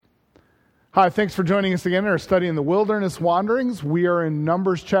Hi, thanks for joining us again in our study in the Wilderness Wanderings. We are in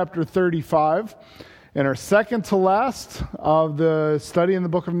Numbers chapter 35, and our second to last of the study in the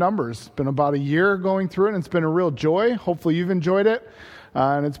book of Numbers. It's been about a year going through it, and it's been a real joy. Hopefully you've enjoyed it,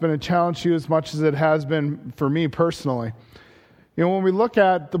 and it's been a challenge to you as much as it has been for me personally. You know, when we look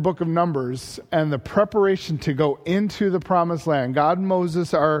at the book of Numbers and the preparation to go into the promised land, God and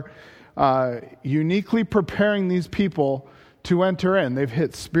Moses are uniquely preparing these people to enter in. They've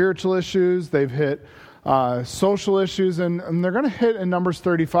hit spiritual issues, they've hit social issues, and they're going to hit in Numbers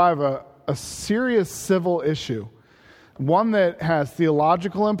 35 a serious civil issue. One that has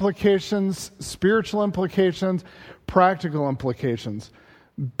theological implications, spiritual implications, practical implications.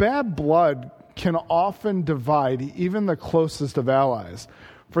 Bad blood can often divide even the closest of allies.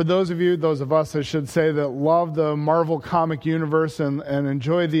 For those of us, I should say, that love the Marvel comic universe and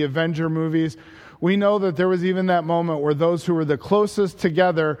enjoy the Avenger movies, we know that there was even that moment where those who were the closest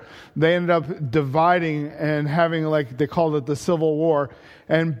together, they ended up dividing and having, like they called it, the Civil War.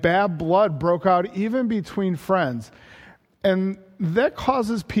 And bad blood broke out even between friends. And that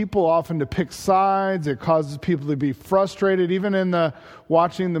causes people often to pick sides. It causes people to be frustrated. Even in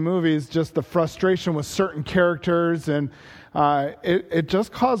watching the movies, just the frustration with certain characters. And it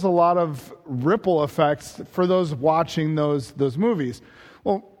just caused a lot of ripple effects for those watching those movies.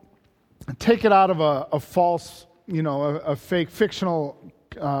 Well, take it out of a false, a fake fictional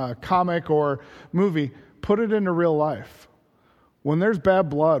comic or movie, put it into real life. When there's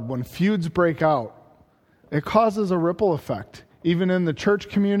bad blood, when feuds break out, it causes a ripple effect. Even in the church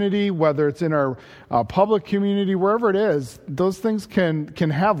community, whether it's in our public community, wherever it is, those things can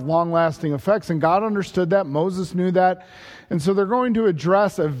have long-lasting effects. And God understood that. Moses knew that. And so they're going to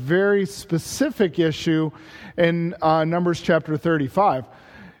address a very specific issue in Numbers chapter 35.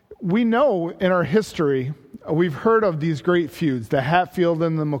 We know in our history, we've heard of these great feuds, the Hatfield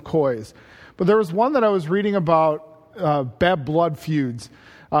and the McCoys. But there was one that I was reading about, bad blood feuds.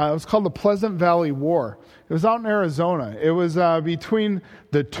 It was called the Pleasant Valley War. It was out in Arizona. It was between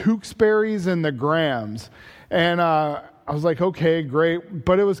the Tewksburys and the Grahams. And I was like, okay, great.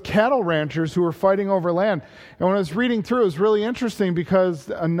 But it was cattle ranchers who were fighting over land. And when I was reading through, it was really interesting because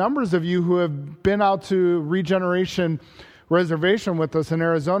numbers of you who have been out to Regeneration Reservation with us in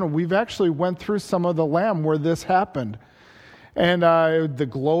Arizona, we've actually went through some of the land where this happened. And the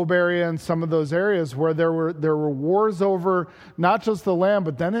Globe area and some of those areas where there were wars over not just the land,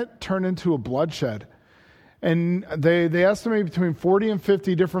 but then it turned into a bloodshed. And they estimate between 40 and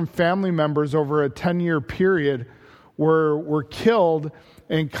 50 different family members over a 10-year period were killed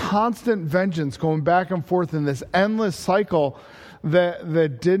in constant vengeance, going back and forth in this endless cycle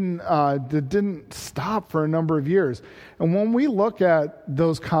that didn't stop for a number of years. And when we look at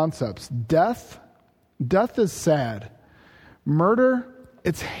those concepts, death is sad. Murder,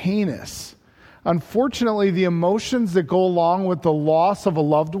 it's heinous. Unfortunately, the emotions that go along with the loss of a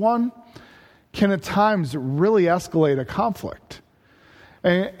loved one can at times really escalate a conflict.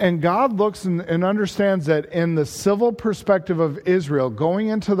 And God looks and understands that in the civil perspective of Israel going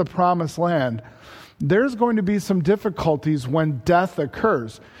into the promised land, there's going to be some difficulties when death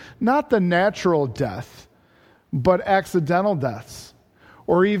occurs. Not the natural death, but accidental deaths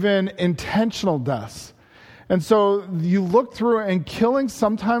or even intentional deaths. And so you look through, and killings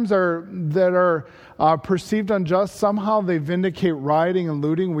sometimes that are perceived unjust, somehow they vindicate rioting and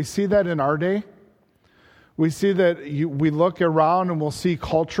looting. We see that in our day. We see that we look around and we'll see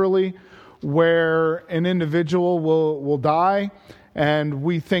culturally where an individual will die, and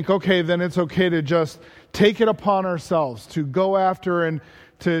we think, okay, then it's okay to just take it upon ourselves to go after and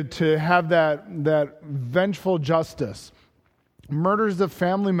to have that vengeful justice. Murders of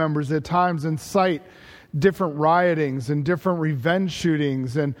family members at times incite different riotings and different revenge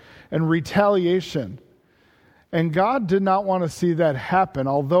shootings and retaliation. And God did not want to see that happen.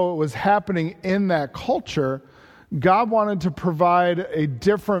 Although it was happening in that culture, God wanted to provide a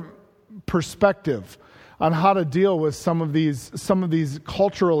different perspective on how to deal with some of these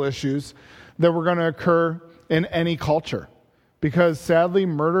cultural issues that were going to occur in any culture. Because sadly,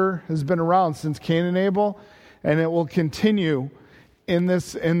 murder has been around since Cain and Abel, and it will continue in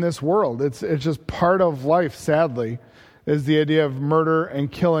this world. It's just part of life, sadly, is the idea of murder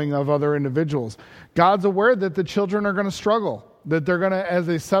and killing of other individuals. God's aware that the children are going to struggle, that they're going to, as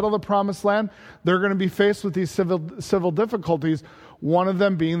they settle the promised land, they're going to be faced with these civil difficulties, one of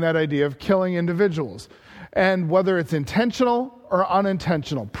them being that idea of killing individuals. And whether it's intentional or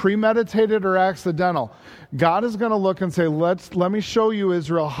unintentional, premeditated or accidental, God is going to look and say, let me show you,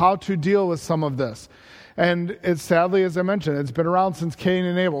 Israel, how to deal with some of this. And it's sadly, as I mentioned, it's been around since Cain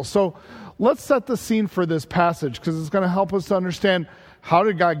and Abel. So let's set the scene for this passage, because it's going to help us to understand how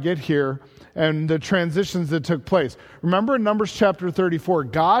did God get here and the transitions that took place. Remember in Numbers chapter 34,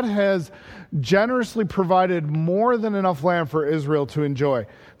 God has generously provided more than enough land for Israel to enjoy.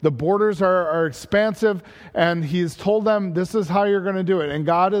 The borders are expansive, and he's told them, this is how you're going to do it. And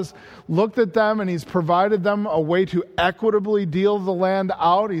God has looked at them, and he's provided them a way to equitably deal the land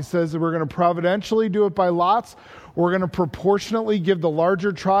out. He says that we're going to providentially do it by lots. We're going to proportionately give the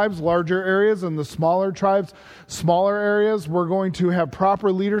larger tribes larger areas and the smaller tribes smaller areas. We're going to have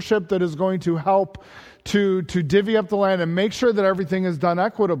proper leadership that is going to help to divvy up the land and make sure that everything is done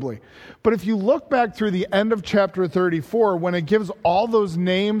equitably. But if you look back through the end of chapter 34, when it gives all those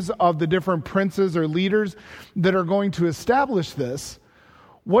names of the different princes or leaders that are going to establish this,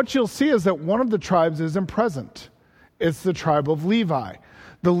 what you'll see is that one of the tribes isn't present. It's the tribe of Levi.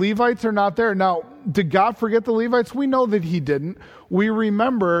 The Levites are not there. Now, did God forget the Levites? We know that he didn't. We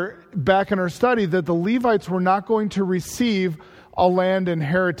remember back in our study that the Levites were not going to receive a land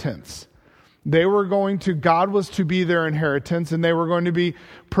inheritance. They were going to, God was to be their inheritance, and they were going to be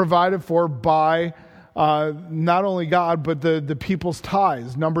provided for by not only God, but the people's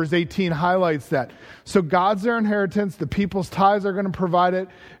tithes. Numbers 18 highlights that. So God's their inheritance. The people's tithes are going to provide it.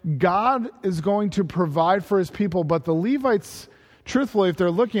 God is going to provide for his people, but the Levites, truthfully, if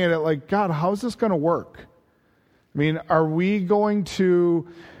they're looking at it like, God, how's this going to work? I mean, are we going to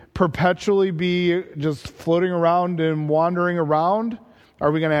perpetually be just floating around and wandering around? Are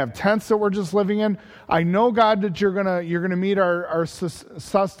we going to have tents that we're just living in? I know, God, that you're going to meet our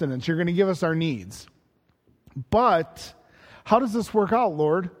sustenance. You're going to give us our needs. But how does this work out,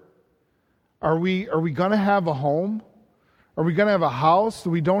 Lord? Are we going to have a home? Are we going to have a house?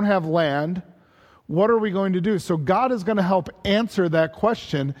 We don't have land. What are we going to do? So God is going to help answer that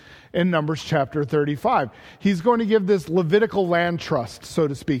question in Numbers chapter 35. He's going to give this Levitical land trust, so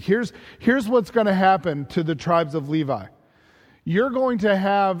to speak. Here's what's going to happen to the tribes of Levi. You're going to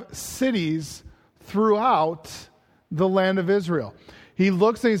have cities throughout the land of Israel. He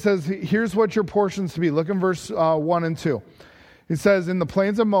looks and he says, here's what your portions to be. Look in verse 1 and 2. He says, in the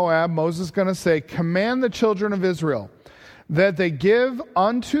plains of Moab, Moses is going to say, command the children of Israel that they give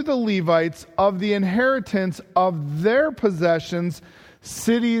unto the Levites of the inheritance of their possessions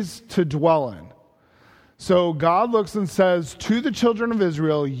cities to dwell in. So God looks and says to the children of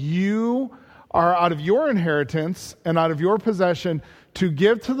Israel, you are out of your inheritance and out of your possession to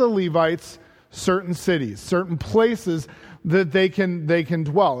give to the Levites certain cities, certain places that they can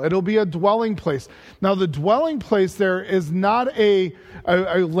dwell. It'll be a dwelling place. Now, the dwelling place there is not a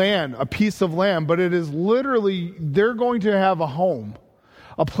land, a piece of land, but it is literally, they're going to have a home,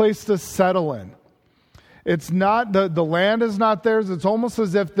 a place to settle in. It's not, the land is not theirs. It's almost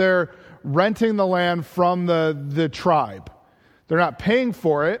as if they're renting the land from the tribe. They're not paying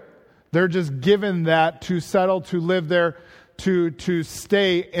for it. They're just given that to settle, to live there, to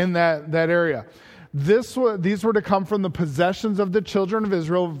stay in that area. These were to come from the possessions of the children of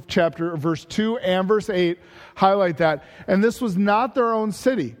Israel. Verse 2 and verse 8 highlight that. And this was not their own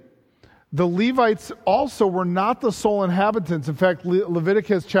city. The Levites also were not the sole inhabitants. In fact,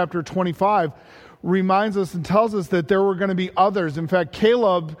 Leviticus chapter 25 reminds us and tells us that there were going to be others. In fact,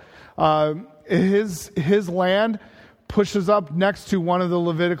 Caleb, his land pushes up next to one of the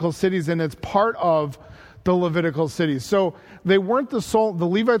Levitical cities, and it's part of the Levitical cities. So the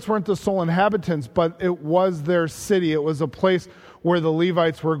Levites weren't the sole inhabitants, but it was their city. It was a place where the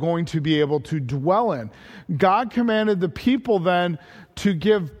Levites were going to be able to dwell in. God commanded the people then to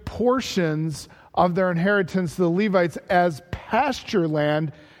give portions of their inheritance to the Levites as pasture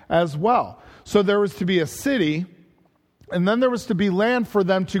land as well. So there was to be a city, and then there was to be land for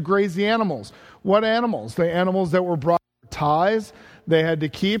them to graze the animals. What animals? The animals that were brought for tithes, they had to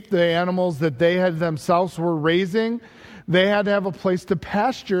keep. The animals that they had themselves were raising, they had to have a place to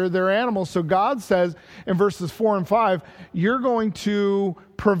pasture their animals. So God says in verses 4 and 5, you're going to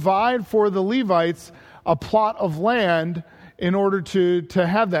provide for the Levites a plot of land in order to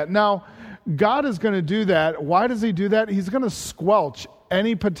have that. Now, God is going to do that. Why does he do that? He's going to squelch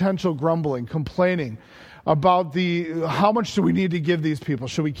any potential grumbling, complaining about how much do we need to give these people?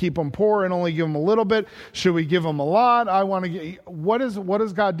 Should we keep them poor and only give them a little bit? Should we give them a lot? What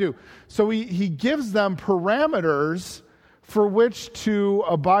does God do? So he gives them parameters for which to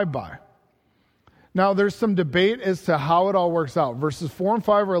abide by. Now, there's some debate as to how it all works out. Verses 4 and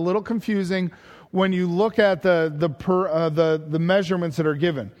 5 are a little confusing when you look at the measurements that are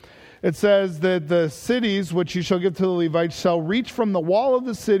given. It says that the cities which you shall give to the Levites shall reach from the wall of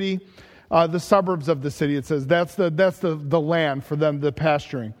the city, the suburbs of the city. It says that's the land for them, the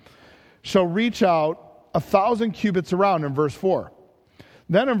pasturing, shall reach out 1,000 cubits around in verse 4.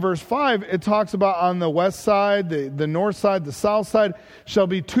 Then in verse 5, it talks about on the west side, the north side, the south side, shall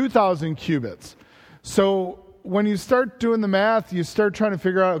be 2,000 cubits. So when you start doing the math, you start trying to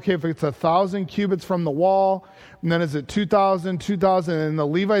figure out, okay, if it's 1,000 cubits from the wall, and then is it 2,000, and the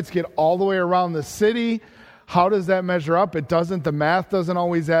Levites get all the way around the city, how does that measure up? The math doesn't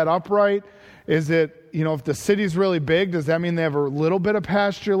always add up right. Is it, if the city's really big, does that mean they have a little bit of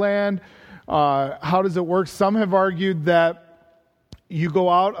pasture land? How does it work? Some have argued that you go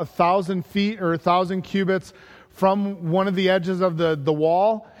out 1,000 feet or 1,000 cubits from one of the edges of the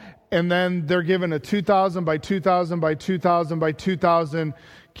wall, and then they're given a 2,000 by 2,000 by 2,000 by 2,000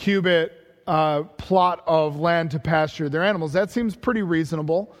 cubit plot of land to pasture their animals. That seems pretty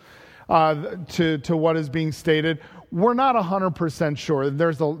reasonable to what is being stated. We're not 100% sure.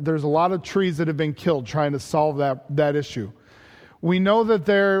 There's a lot of trees that have been killed trying to solve that issue. We know that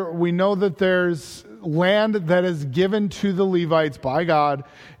there's land that is given to the Levites by God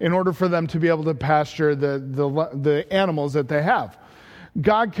in order for them to be able to pasture the animals that they have.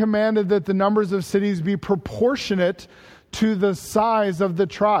 God commanded that the numbers of cities be proportionate to the size of the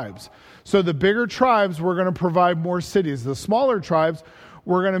tribes. So the bigger tribes were going to provide more cities. The smaller tribes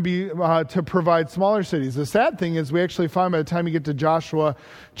were going to be to provide smaller cities. The sad thing is we actually find by the time you get to Joshua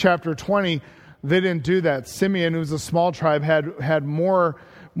chapter 20, they didn't do that. Simeon, who's a small tribe, had more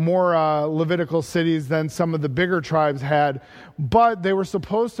Levitical cities than some of the bigger tribes had, but they were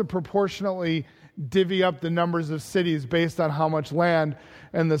supposed to proportionately divvy up the numbers of cities based on how much land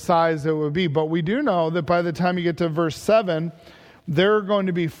and the size it would be. But we do know that by the time you get to verse 7, there are going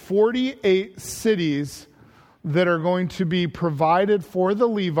to be 48 cities that are going to be provided for the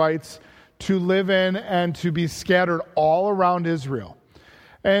Levites to live in and to be scattered all around Israel.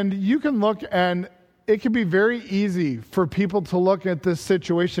 And you can look, and it can be very easy for people to look at this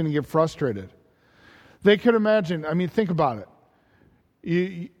situation and get frustrated. They could imagine, think about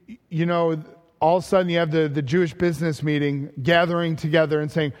it. All of a sudden you have the Jewish business meeting gathering together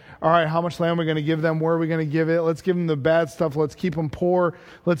and saying, all right, how much land are we going to give them? Where are we going to give it? Let's give them the bad stuff. Let's keep them poor.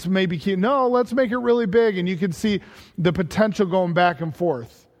 Let's make it really big. And you can see the potential going back and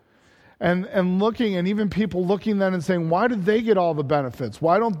forth. And looking, and even people looking then and saying, why did they get all the benefits?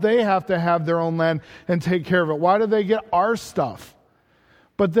 Why don't they have to have their own land and take care of it? Why do they get our stuff?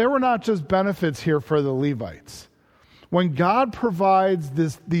 But there were not just benefits here for the Levites. When God provides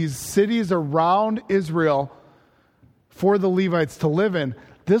these cities around Israel for the Levites to live in,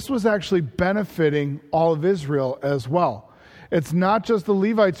 this was actually benefiting all of Israel as well. It's not just the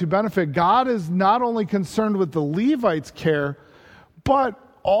Levites who benefit. God is not only concerned with the Levites' care, but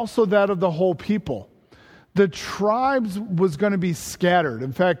also that of the whole people. The tribes was going to be scattered.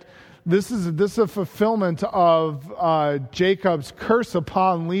 In fact, this is a fulfillment of Jacob's curse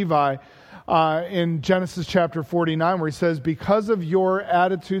upon Levi in Genesis chapter 49, where he says, because of your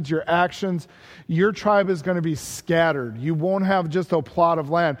attitudes, your actions, your tribe is going to be scattered. You won't have just a plot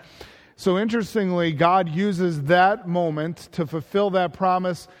of land. So interestingly, God uses that moment to fulfill that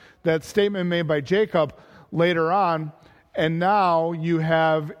promise, that statement made by Jacob later on. And now you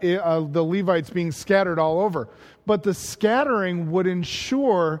have the Levites being scattered all over. But the scattering would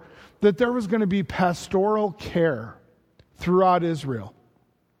ensure that there was going to be pastoral care throughout Israel.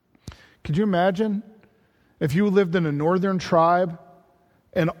 Could you imagine if you lived in a northern tribe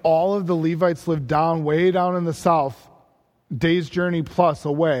and all of the Levites lived way down in the south, day's journey plus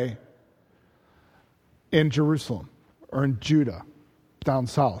away in Jerusalem or in Judah, down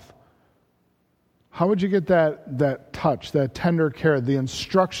south? How would you get that touch, that tender care, the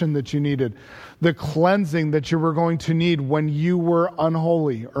instruction that you needed, the cleansing that you were going to need when you were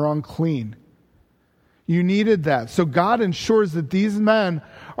unholy or unclean? You needed that. So God ensures that these men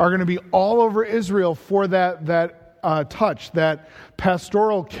are going to be all over Israel for that touch, that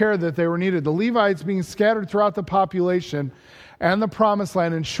pastoral care that they were needed. The Levites being scattered throughout the population and the promised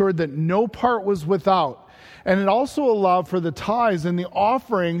land ensured that no part was without. And it also allowed for the tithes and the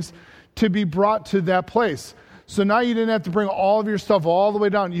offerings to be brought to that place. So now you didn't have to bring all of your stuff all the way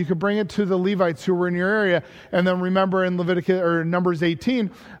down. You could bring it to the Levites who were in your area. And then remember in Leviticus or Numbers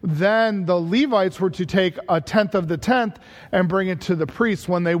 18, then the Levites were to take a tenth of the tenth and bring it to the priests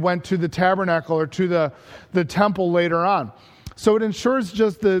when they went to the tabernacle or to the temple later on. So it ensures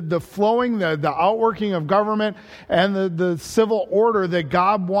just the flowing, the outworking of government and the civil order that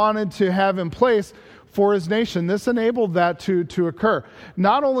God wanted to have in place for his nation. This enabled that to occur.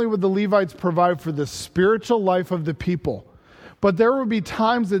 Not only would the Levites provide for the spiritual life of the people, but there would be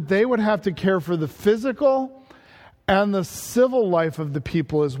times that they would have to care for the physical and the civil life of the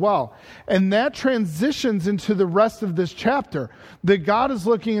people as well. And that transitions into the rest of this chapter, that God is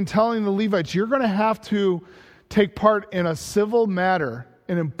looking and telling the Levites, you're going to have to take part in a civil matter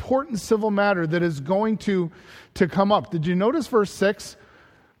an important civil matter that is going to come up. Did you notice verse 6?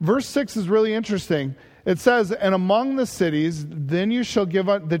 Verse 6 is really interesting. It says, and among the cities, then you shall give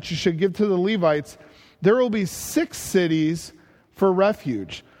up, that you should give to the Levites, there will be 6 cities for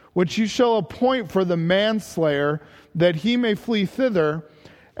refuge, which you shall appoint for the manslayer, that he may flee thither,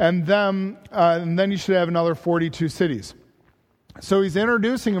 and then you should have another 42 cities. So he's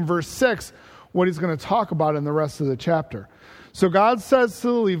introducing in verse 6 what he's going to talk about in the rest of the chapter. So God says to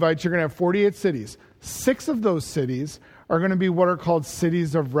the Levites, you're going to have 48 cities. 6 of those cities are going to be what are called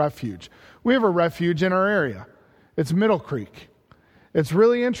cities of refuge. We have a refuge in our area. It's Middle Creek. It's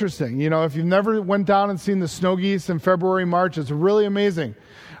really interesting. You know, if you've never went down and seen the snow geese in February, March, it's really amazing.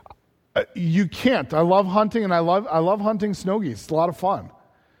 You can't. I love hunting, and I love hunting snow geese. It's a lot of fun.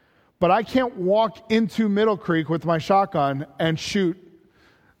 But I can't walk into Middle Creek with my shotgun and shoot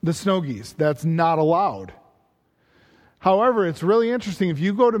the snow geese. That's not allowed. However, it's really interesting. If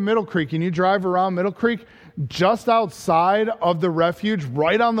you go to Middle Creek and you drive around Middle Creek, just outside of the refuge,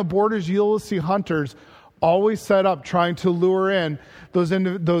 right on the borders, you'll see hunters always set up trying to lure in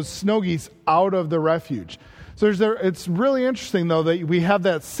those snow geese out of the refuge. So it's really interesting, though, that we have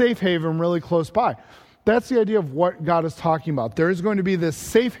that safe haven really close by. That's the idea of what God is talking about. There is going to be this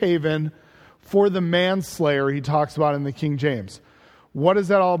safe haven for the manslayer he talks about in the King James. What is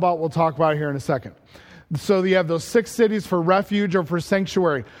that all about? We'll talk about it here in a second. So you have those 6 cities for refuge or for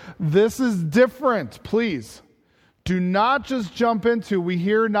sanctuary. This is different, please. Do not just jump into, we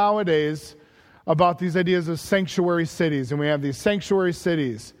hear nowadays about these ideas of sanctuary cities, and we have these sanctuary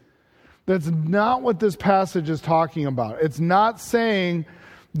cities. That's not what this passage is talking about. It's not saying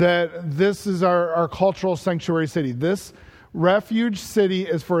that this is our cultural sanctuary city. This refuge city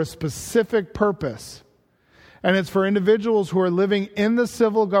is for a specific purpose. And it's for individuals who are living in the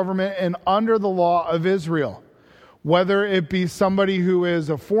civil government and under the law of Israel. Whether it be somebody who is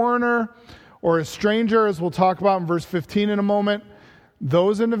a foreigner or a stranger, as we'll talk about in verse 15 in a moment,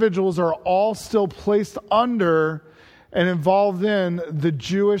 those individuals are all still placed under and involved in the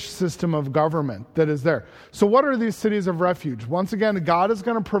Jewish system of government that is there. So what are these cities of refuge? Once again, God is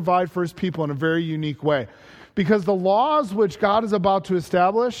going to provide for his people in a very unique way. Because the laws which God is about to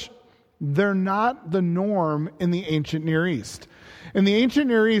establish, they're not the norm in the ancient Near East. In the ancient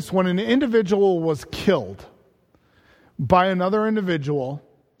Near East, when an individual was killed by another individual,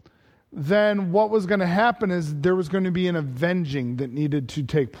 then what was going to happen is there was going to be an avenging that needed to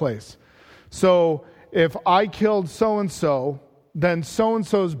take place. So if I killed so-and-so, then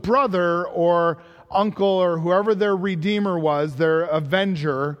so-and-so's brother or uncle or whoever their redeemer was, their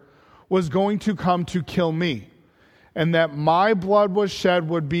avenger, was going to come to kill me. And that my blood was shed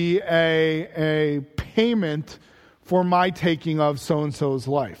would be a payment for my taking of so-and-so's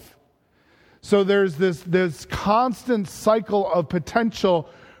life. So there's this constant cycle of potential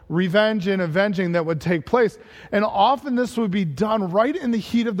revenge and avenging that would take place. And often this would be done right in the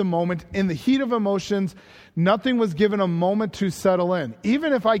heat of the moment, in the heat of emotions. Nothing was given a moment to settle in.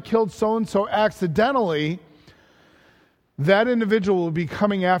 Even if I killed so-and-so accidentally, that individual will be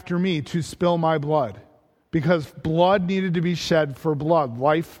coming after me to spill my blood. Because blood needed to be shed for blood,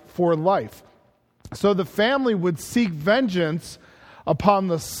 life for life. So the family would seek vengeance upon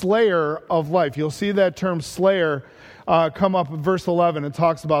the slayer of life. You'll see that term slayer come up in verse 11. It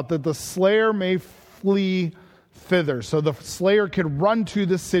talks about that the slayer may flee thither. So the slayer could run to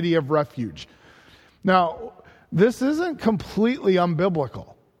the city of refuge. Now, this isn't completely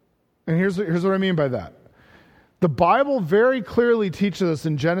unbiblical. And here's what I mean by that. The Bible very clearly teaches us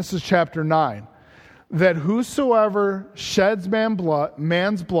in Genesis chapter 9 that whosoever sheds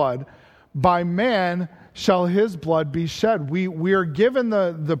man's blood, by man shall his blood be shed. We are given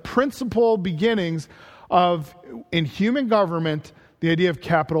the principal beginnings of, in human government, the idea of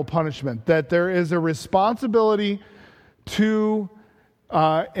capital punishment, that there is a responsibility to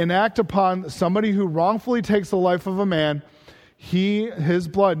enact upon somebody who wrongfully takes the life of a man. His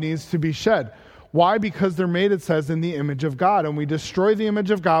blood needs to be shed. Why? Because they're made, it says, in the image of God. And we destroy the image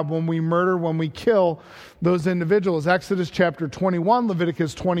of God when we murder, when we kill those individuals. Exodus chapter 21,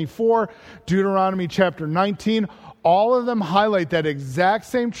 Leviticus 24, Deuteronomy chapter 19, all of them highlight that exact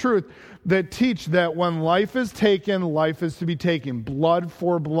same truth that teach that when life is taken, life is to be taken. Blood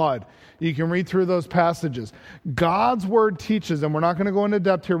for blood. You can read through those passages. God's word teaches, and we're not going to go into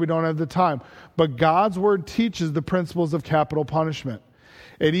depth here, we don't have the time, but God's word teaches the principles of capital punishment.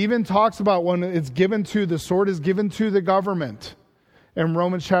 It even talks about when it's given to, the sword is given to the government in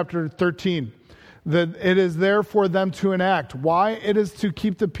Romans chapter 13, that it is there for them to enact. Why? It is to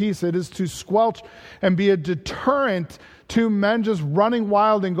keep the peace. It is to squelch and be a deterrent to men just running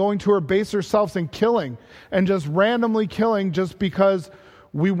wild and going to our baser selves and killing, and just randomly killing just because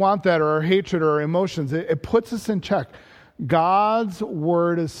we want that, or our hatred, or our emotions. It puts us in check. God's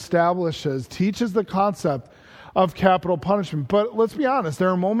word establishes, teaches the concept of capital punishment. But let's be honest, there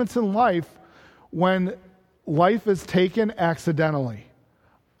are moments in life when life is taken accidentally,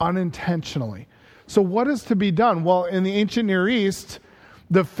 unintentionally. So what is to be done? Well, in the ancient Near East,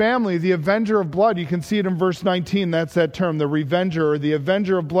 the family, the avenger of blood, you can see it in verse 19, that's that term, the revenger, or the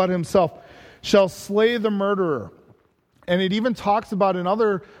avenger of blood himself, shall slay the murderer. And it even talks about in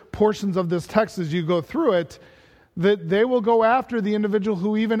other portions of this text as you go through it, that they will go after the individual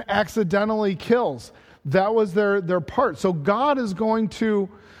who even accidentally kills. That was their part. So God is going to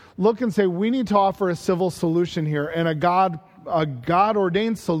look and say, we need to offer a civil solution here and a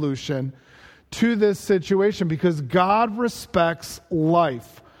God-ordained solution to this situation, because God respects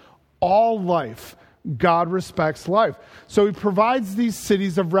life. All life. God respects life. So he provides these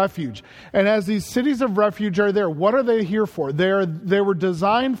cities of refuge. And as these cities of refuge are there, what are they here for? They were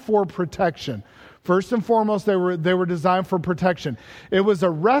designed for protection. First and foremost, they were designed for protection. It was a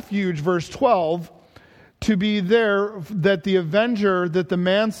refuge, verse 12, to be there that the avenger, that the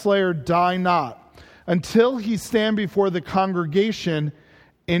manslayer die not, until he stand before the congregation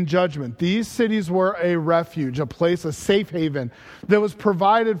in judgment. These cities were a refuge, a place, a safe haven that was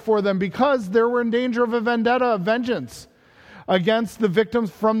provided for them because they were in danger of a vendetta, of vengeance against the victims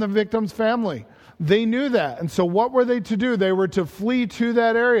from the victim's family. They knew that. And so what were they to do? They were to flee to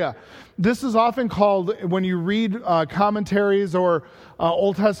that area. This is often called, when you read commentaries or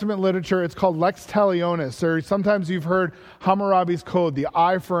Old Testament literature, it's called lex talionis, or sometimes you've heard Hammurabi's code, the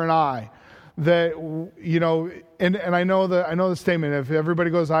eye for an eye. That, you know, and I know the statement, if everybody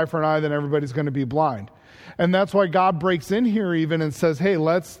goes eye for an eye, then everybody's going to be blind. And that's why God breaks in here even and says, hey,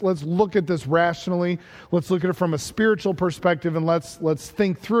 let's look at this rationally. Let's look at it from a spiritual perspective, and let's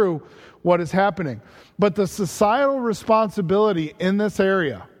think through what is happening. But the societal responsibility in this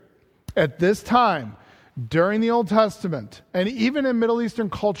area at this time, during the Old Testament, and even in Middle Eastern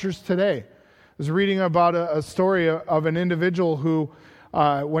cultures today, I was reading about a story of an individual who,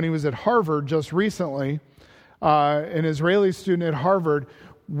 when he was at Harvard just recently, an Israeli student at Harvard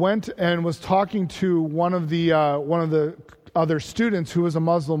went and was talking to one of the other students who was a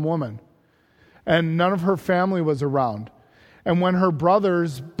Muslim woman, and none of her family was around. And when her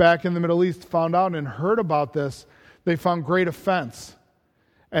brothers back in the Middle East found out and heard about this, they found great offense,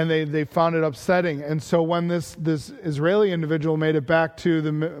 and they found it upsetting. And so when this Israeli individual made it back to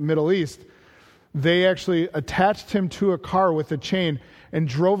the Middle East, they actually attached him to a car with a chain and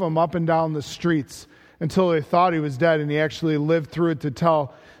drove him up and down the streets until they thought he was dead, and he actually lived through it to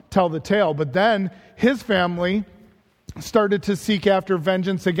tell the tale. But then his family started to seek after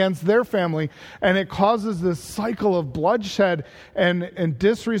vengeance against their family, and it causes this cycle of bloodshed and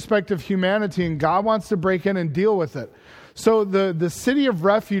disrespect of humanity, and God wants to break in and deal with it. So the city of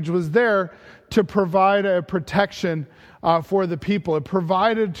refuge was there to provide a protection for the people. It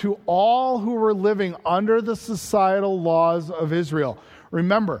provided to all who were living under the societal laws of Israel.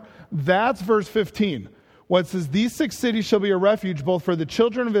 Remember, that's verse 15. What says, these 6 cities shall be a refuge both for the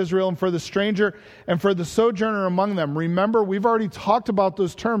children of Israel and for the stranger and for the sojourner among them. Remember, we've already talked about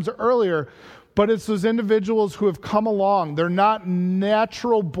those terms earlier, but it's those individuals who have come along. They're not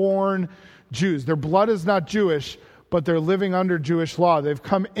natural-born Jews. Their blood is not Jewish, but they're living under Jewish law. They've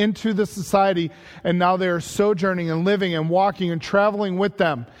come into the society, and now they are sojourning and living and walking and traveling with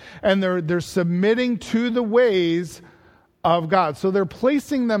them. And they're submitting to the ways of God. So they're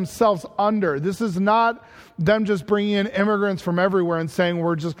placing themselves under. This is not them just bringing in immigrants from everywhere and saying,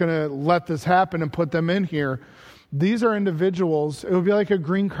 we're just going to let this happen and put them in here. These are individuals. It would be like a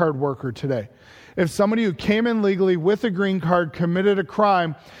green card worker today. If somebody who came in legally with a green card committed a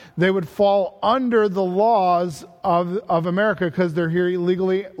crime, they would fall under the laws of America because they're here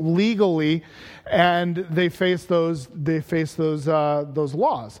legally, and they face those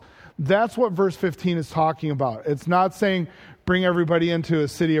laws. That's what verse 15 is talking about. It's not saying bring everybody into a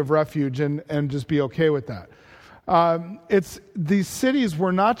city of refuge and just be okay with that. These cities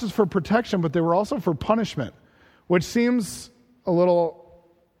were not just for protection, but they were also for punishment, which seems a little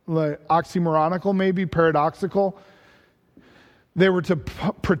like oxymoronical, maybe paradoxical. They were to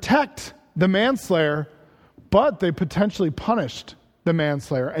protect the manslayer, but they potentially punished the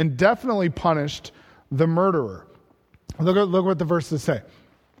manslayer and definitely punished the murderer. Look what the verses say.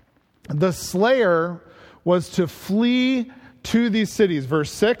 The slayer was to flee to these cities.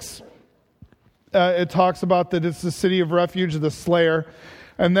 Verse 6, it talks about that it's the city of refuge of the slayer.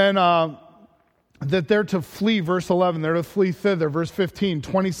 And then that they're to flee, verse 11, they're to flee thither, verse 15,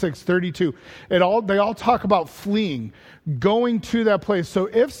 26, 32. They all talk about fleeing, going to that place. So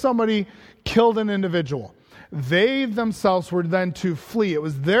if somebody killed an individual They themselves were then to flee. It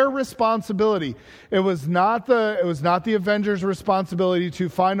was their responsibility. It was not the Avengers' responsibility to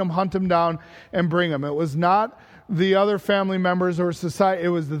find them, hunt them down, and bring them. It was not the other family members or society. It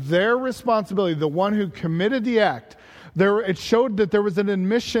was their responsibility, the one who committed the act. It showed that there was an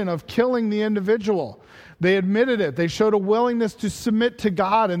admission of killing the individual. They admitted it. They showed a willingness to submit to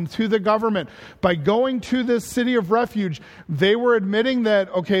God and to the government. By going to this city of refuge, they were admitting that,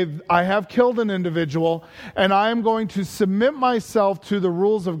 okay, I have killed an individual, and I am going to submit myself to the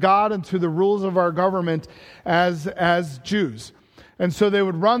rules of God and to the rules of our government as Jews. And so they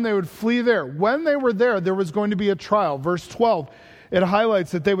would run, they would flee there. When they were there was going to be a trial. Verse 12, it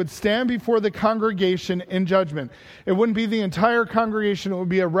highlights that they would stand before the congregation in judgment. It wouldn't be the entire congregation. It would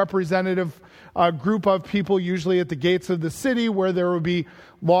be a representative group of people, usually at the gates of the city, where there would be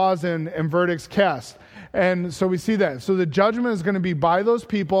laws and verdicts cast. And so we see that. So the judgment is going to be by those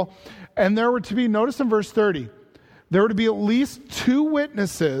people. And there were to be, notice in verse 30, there were to be at least 2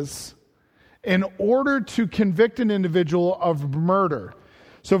 witnesses in order to convict an individual of murder.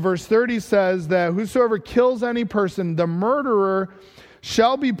 So verse 30 says that whosoever kills any person, the murderer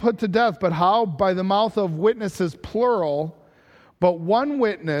shall be put to death. But how? By the mouth of witnesses, plural. But one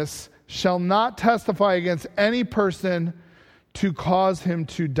witness shall not testify against any person to cause him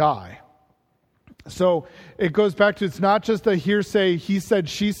to die. So it goes back to, it's not just a hearsay, he said,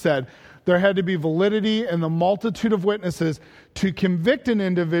 she said. There had to be validity in the multitude of witnesses to convict an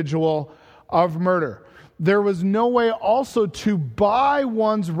individual of murder. There was no way also to buy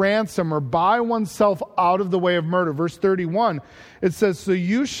one's ransom or buy oneself out of the way of murder. Verse 31, it says, so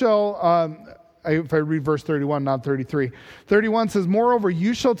you shall... if I read verse 31, not 33. 31 says, moreover,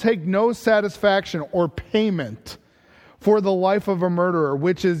 you shall take no satisfaction or payment for the life of a murderer,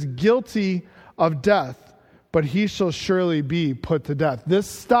 which is guilty of death, but he shall surely be put to death. This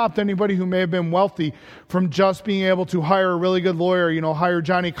stopped anybody who may have been wealthy from just being able to hire a really good lawyer, hire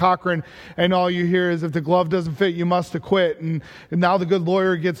Johnny Cochran, and all you hear is, if the glove doesn't fit, you must acquit. And now the good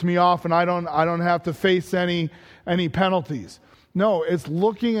lawyer gets me off, and I don't have to face any penalties. No, it's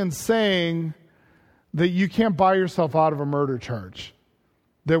looking and saying that you can't buy yourself out of a murder charge.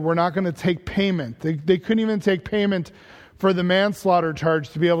 That we're not going to take payment. They couldn't even take payment for the manslaughter charge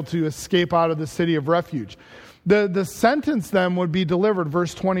to be able to escape out of the city of refuge. The sentence then would be delivered.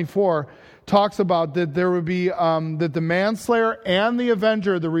 Verse 24 talks about that there would be that the manslayer and the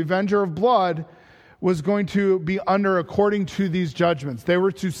avenger, the revenger of blood, was going to be under according to these judgments. They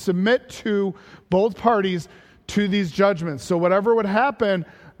were to submit to both parties to these judgments. So whatever would happen,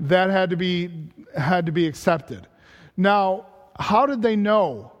 that had to be accepted. Now, how did they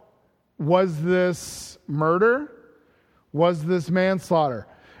know? Was this murder? Was this manslaughter?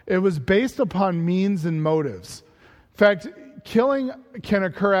 It was based upon means and motives. In fact, killing can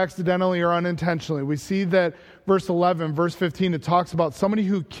occur accidentally or unintentionally. We see that verse 11, verse 15, it talks about somebody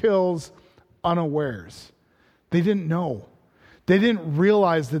who kills unawares. They didn't know. They didn't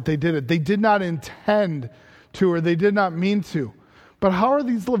realize that they did it. They did not intend to, or they did not mean to. But how are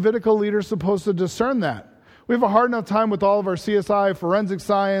these Levitical leaders supposed to discern that? We have a hard enough time with all of our CSI, forensic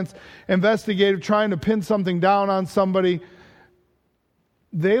science, investigative, trying to pin something down on somebody.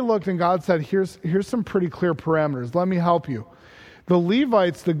 They looked and God said, here's some pretty clear parameters. Let me help you. The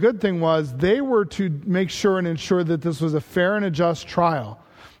Levites, the good thing was, they were to make sure and ensure that this was a fair and a just trial.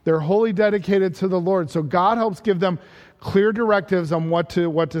 They're wholly dedicated to the Lord. So God helps give them clear directives on what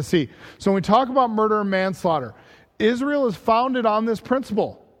to see. So when we talk about murder and manslaughter, Israel is founded on this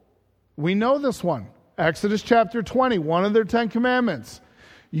principle. We know this one. Exodus chapter 20, one of their 10 commandments.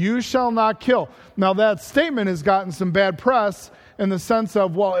 You shall not kill. Now that statement has gotten some bad press in the sense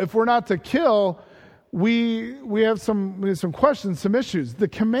of, well, if we're not to kill, we have some questions, some issues. The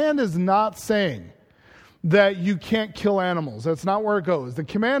command is not saying that you can't kill animals. That's not where it goes. The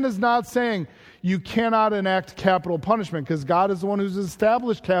command is not saying you cannot enact capital punishment, because God is the one who's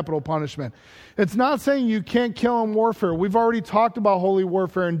established capital punishment. It's not saying you can't kill in warfare. We've already talked about holy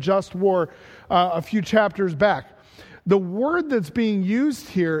warfare and just war a few chapters back. The word that's being used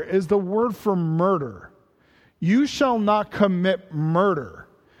here is the word for murder. You shall not commit murder.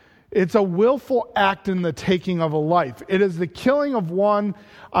 It's a willful act in the taking of a life. It is the killing of one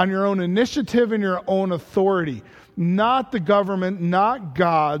on your own initiative and your own authority. Not the government, not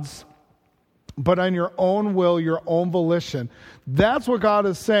God's, but on your own will, your own volition. That's what God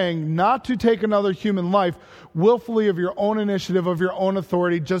is saying, not to take another human life willfully of your own initiative, of your own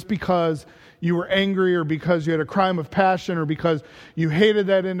authority, just because you were angry or because you had a crime of passion or because you hated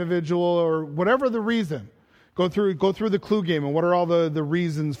that individual or whatever the reason. Go through the clue game and what are all the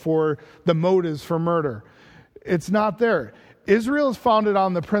reasons for the motives for murder. It's not there. Israel is founded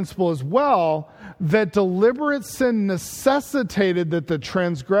on the principle as well that deliberate sin necessitated that the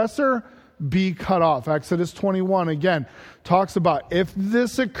transgressor be cut off. Exodus 21, again, talks about if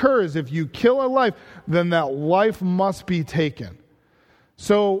this occurs, if you kill a life, then that life must be taken.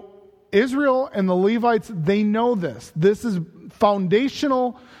 So Israel and the Levites, they know this. This is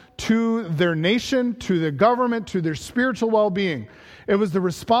foundational to their nation, to their government, to their spiritual well-being. It was the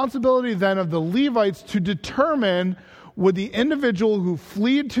responsibility then of the Levites to determine, would the individual who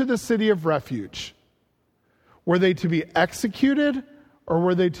fled to the city of refuge, were they to be executed or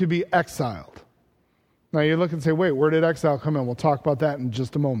were they to be exiled? Now you look and say, wait, where did exile come in? We'll talk about that in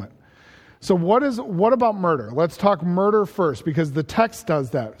just a moment. So what about murder? Let's talk murder first, because the text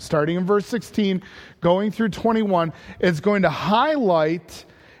does that. Starting in verse 16, going through 21, it's going to highlight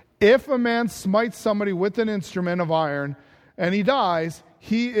if a man smites somebody with an instrument of iron and he dies,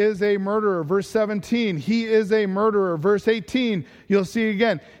 he is a murderer. Verse 17, he is a murderer. Verse 18, you'll see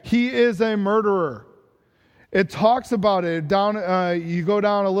again, he is a murderer. It talks about it down. You go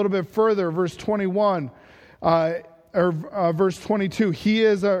down a little bit further, verse 21, verse 22. He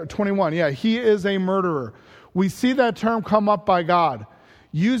is a 21. Yeah, he is a murderer. We see that term come up by God,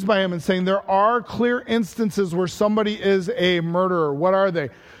 used by Him, and saying there are clear instances where somebody is a murderer. What are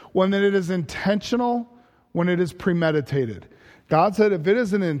they? When it is intentional, when it is premeditated. God said if it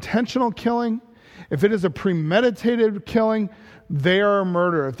is an intentional killing, if it is a premeditated killing, they are a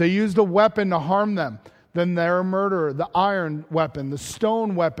murderer. If they used a weapon to harm them, then they're a murderer. The iron weapon, the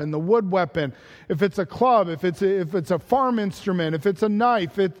stone weapon, the wood weapon. If it's a club, if it's a farm instrument, if it's a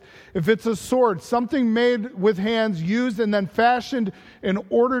knife, if it's a sword, something made with hands, used and then fashioned in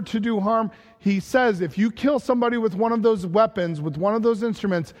order to do harm, He says if you kill somebody with one of those weapons, with one of those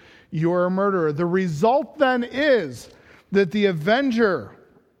instruments, you're a murderer. The result then is that the avenger,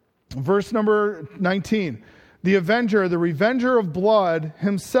 verse number 19, the avenger, the revenger of blood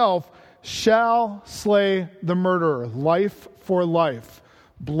himself shall slay the murderer, life for life,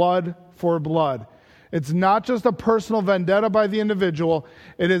 blood for blood. It's not just a personal vendetta by the individual.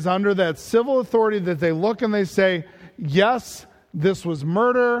 It is under that civil authority that they look and they say, yes, this was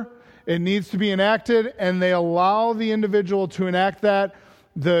murder. It needs to be enacted. And they allow the individual to enact that,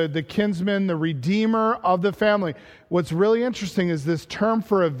 the kinsman, the redeemer of the family. What's really interesting is this term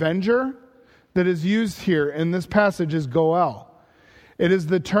for avenger that is used here in this passage is goel. It is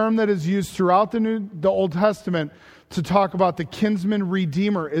the term that is used throughout the Old Testament to talk about the kinsman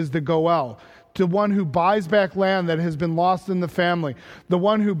redeemer is the goel. The one who buys back land that has been lost in the family. The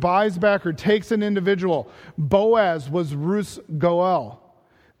one who buys back or takes an individual. Boaz was Ruth's goel.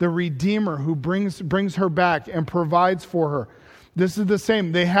 The redeemer who brings her back and provides for her. This is the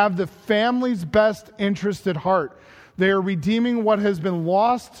same. They have the family's best interest at heart. They are redeeming what has been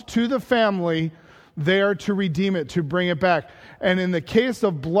lost to the family. They are to redeem it, to bring it back. And in the case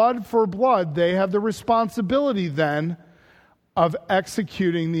of blood for blood, they have the responsibility then of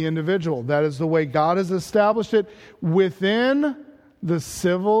executing the individual. That is the way God has established it within the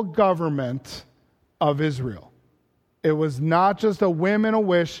civil government of Israel. It was not just a whim and a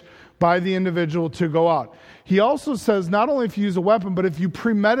wish by the individual to go out. He also says not only if you use a weapon, but if you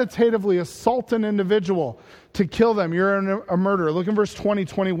premeditatively assault an individual to kill them, you're a murderer. Look in verse 20,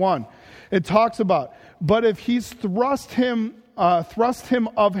 21. It talks about, but if he's thrust him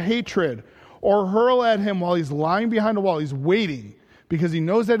of hatred, or hurl at him while he's lying behind a wall, he's waiting, because he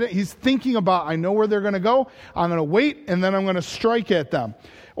knows that he's thinking about, I know where they're going to go, I'm going to wait, and then I'm going to strike at them.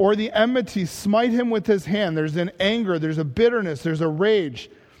 Or the enmity, smite him with his hand. There's an anger, there's a bitterness, there's a rage.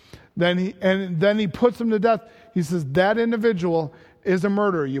 Then he puts him to death. He says that individual is a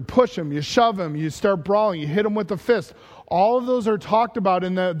murderer. You push him, you shove him, you start brawling, you hit him with the fist. All of those are talked about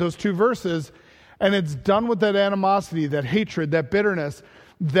in those two verses, and it's done with that animosity, that hatred, that bitterness.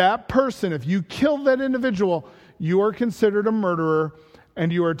 That person, if you kill that individual, you are considered a murderer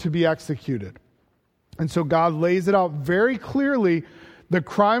and you are to be executed. And so God lays it out very clearly. The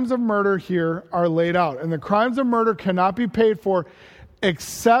crimes of murder here are laid out. And the crimes of murder cannot be paid for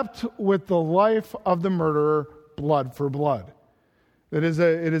except with the life of the murderer, blood for blood. It is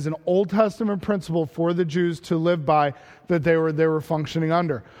an Old Testament principle for the Jews to live by that they were functioning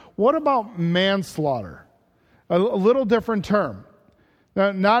under. What about manslaughter? A little different term.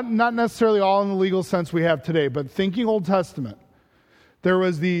 Now, not necessarily all in the legal sense we have today, but thinking Old Testament, there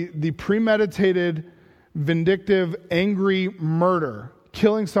was the premeditated, vindictive, angry murder,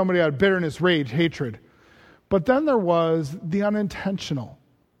 killing somebody out of bitterness, rage, hatred. But then there was the unintentional,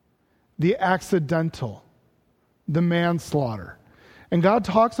 the accidental, the manslaughter. And God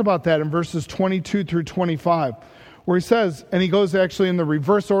talks about that in verses 22 through 25, where he says, and he goes actually in the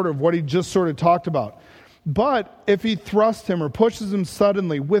reverse order of what he just sort of talked about. But if he thrusts him or pushes him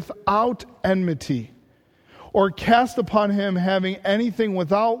suddenly without enmity, or cast upon him having anything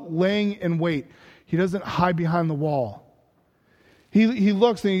without laying in wait, he doesn't hide behind the wall. He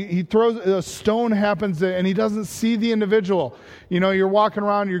looks and he throws, a stone happens and he doesn't see the individual. You know, you're walking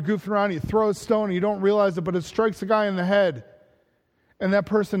around, you're goofing around, you throw a stone and you don't realize it, but it strikes the guy in the head and that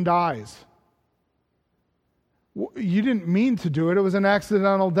person dies. You didn't mean to do it. It was an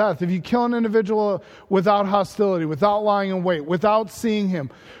accidental death. If you kill an individual without hostility, without lying in wait, without seeing him,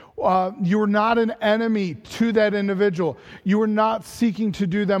 you are not an enemy to that individual. You are not seeking to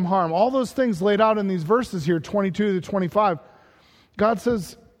do them harm. All those things laid out in these verses here, 22 to 25, God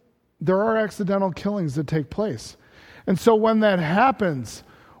says there are accidental killings that take place. And so when that happens,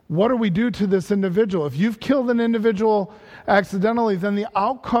 what do we do to this individual? If you've killed an individual accidentally, then the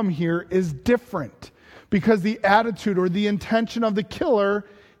outcome here is different because the attitude or the intention of the killer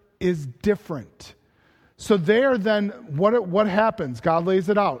is different. So there then, what happens? God lays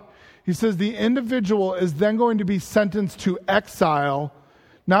it out. He says the individual is then going to be sentenced to exile,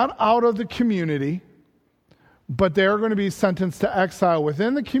 not out of the community, but they are going to be sentenced to exile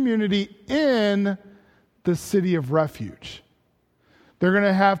within the community in the city of refuge. They're going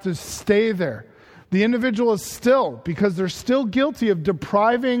to have to stay there. The individual is still, because they're still guilty of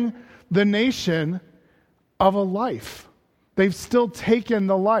depriving the nation of a life. They've still taken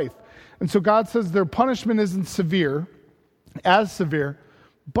the life. And so God says their punishment isn't as severe,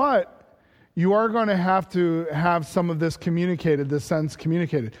 but you are going to have some of this communicated, this sentence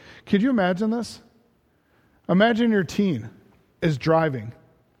communicated. Could you imagine this? Imagine your teen is driving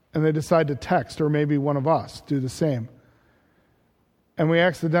and they decide to text, or maybe one of us do the same. And we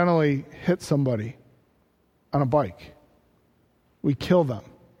accidentally hit somebody on a bike. We kill them.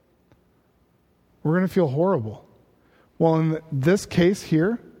 We're going to feel horrible. Well, in this case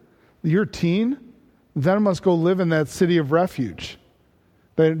here, your teen then must go live in that city of refuge.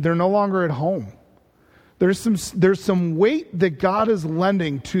 They're no longer at home. There's some weight that God is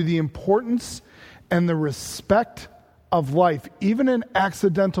lending to the importance and the respect of life, even in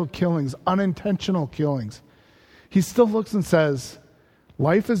accidental killings, unintentional killings. He still looks and says,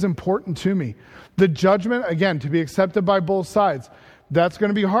 life is important to me. The judgment, again, to be accepted by both sides, that's going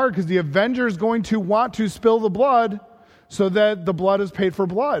to be hard because the avenger is going to want to spill the blood so that the blood is paid for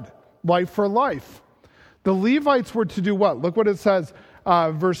blood, life for life. The Levites were to do what? Look what it says,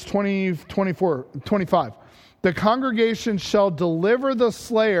 verse 25. The congregation shall deliver the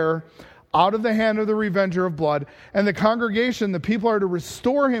slayer out of the hand of the revenger of blood, and the congregation, the people, are to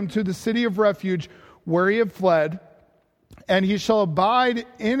restore him to the city of refuge where he had fled, and he shall abide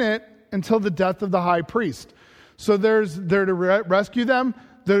in it until the death of the high priest. So they're to rescue them,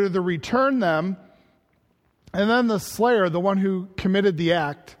 they're to return them, and then the slayer, the one who committed the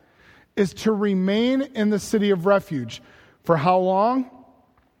act, is to remain in the city of refuge. For how long?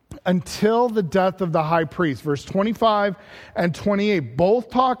 Until the death of the high priest. Verse 25 and 28 both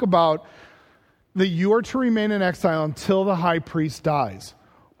talk about that you are to remain in exile until the high priest dies.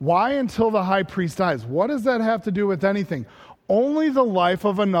 Why until the high priest dies? What does that have to do with anything? Only the life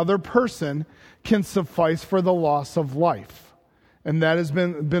of another person can suffice for the loss of life. And that has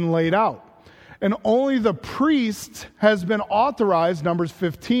been laid out. And only the priest has been authorized, Numbers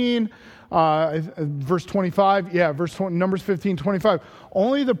 15, verse 25, Numbers 15, 25.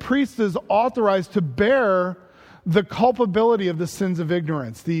 Only the priest is authorized to bear the culpability of the sins of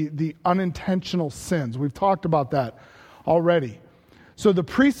ignorance, the unintentional sins. We've talked about that already. So the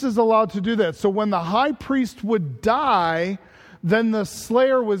priest is allowed to do that. So when the high priest would die, then the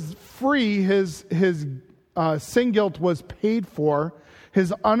slayer was free. His sin guilt was paid for.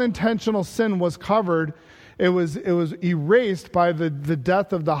 His unintentional sin was covered. It was erased by the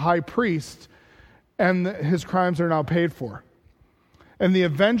death of the high priest, and his crimes are now paid for. And the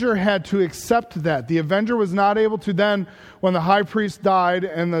avenger had to accept that. The avenger was not able to then, when the high priest died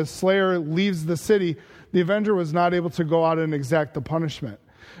and the slayer leaves the city, the avenger was not able to go out and exact the punishment.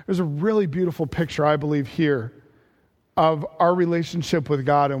 There's a really beautiful picture, I believe, here of our relationship with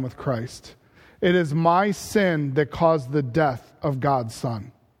God and with Christ. It is my sin that caused the death of God's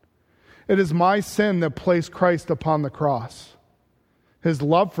Son. It is my sin that placed Christ upon the cross. His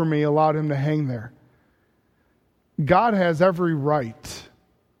love for me allowed him to hang there. God has every right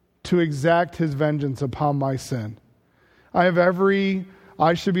to exact his vengeance upon my sin. I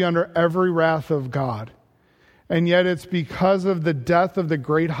should be under every wrath of God. And yet it's because of the death of the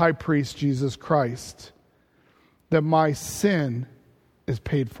great high priest, Jesus Christ, that my sin is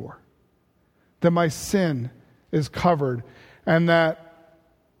paid for. That my sin is covered, and that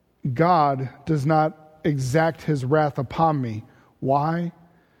God does not exact his wrath upon me. Why?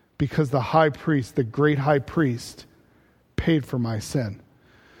 because the high priest, the great high priest, paid for my sin.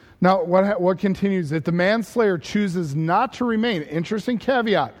 Now, what continues? If the manslayer chooses not to remain, interesting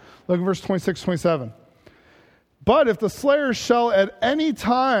caveat. Look at verse 26, 27. But if the slayer shall at any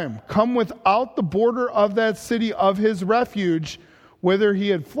time come without the border of that city of his refuge, whither he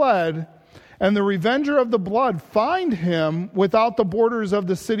had fled, and the revenger of the blood find him without the borders of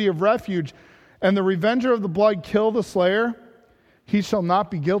the city of refuge, and the revenger of the blood kill the slayer, he shall not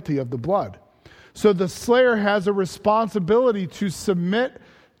be guilty of the blood. So the slayer has a responsibility to submit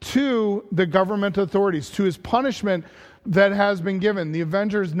to the government authorities, to his punishment that has been given. The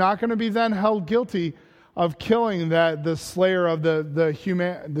avenger is not going to be then held guilty of killing the slayer of the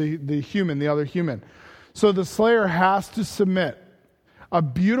other human. So the slayer has to submit. A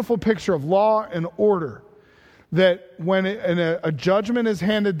beautiful picture of law and order, that when a judgment is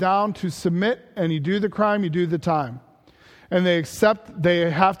handed down, to submit, and you do the crime, you do the time. And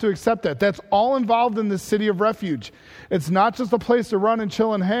they have to accept that. That's all involved in the city of refuge. It's not just a place to run and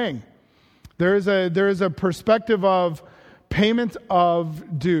chill and hang. There is a perspective of payment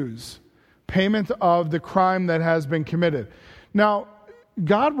of dues, payment of the crime that has been committed. Now,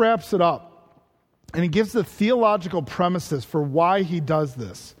 God wraps it up, and he gives the theological premises for why he does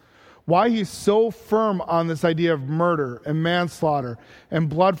this, why he's so firm on this idea of murder and manslaughter and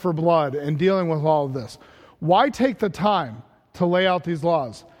blood for blood and dealing with all of this. Why take the to lay out these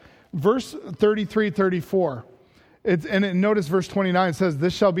laws? Verse 33, 34, notice verse 29 says,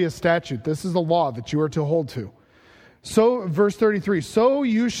 this shall be a statute. This is a law that you are to hold to. So, verse 33, so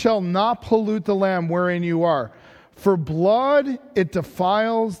you shall not pollute the land wherein you are. For blood, it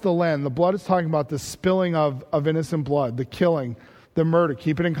defiles the land. The blood is talking about the spilling of innocent blood, the killing, the murder.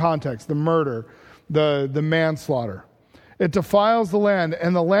 Keep it in context. The murder, the manslaughter. It defiles the land,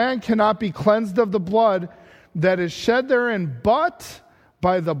 and the land cannot be cleansed of the blood that is shed therein, but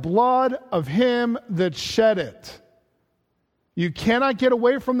by the blood of him that shed it. You cannot get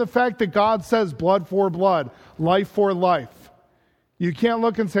away from the fact that God says blood for blood, life for life. You can't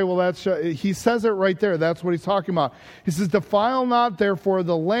look and say, well, he says it right there. That's what he's talking about. He says, defile not therefore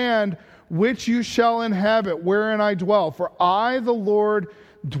the land which you shall inhabit, wherein I dwell. For I, the Lord,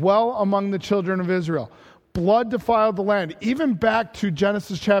 dwell among the children of Israel. Blood defiled the land. Even back to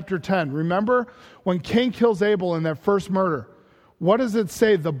Genesis chapter 10. Remember when Cain kills Abel in that first murder? What does it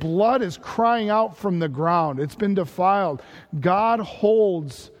say? The blood is crying out from the ground. It's been defiled. God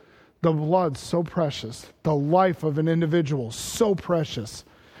holds the blood so precious. The life of an individual so precious.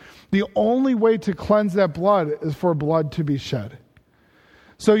 The only way to cleanse that blood is for blood to be shed.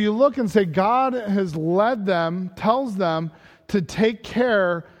 So you look and say, God has led them, tells them to take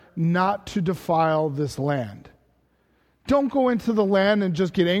care not to defile this land. Don't go into the land and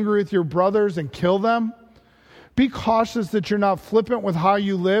just get angry with your brothers and kill them. Be cautious that you're not flippant with how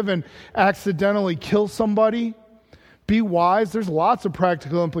you live and accidentally kill somebody. Be wise. There's lots of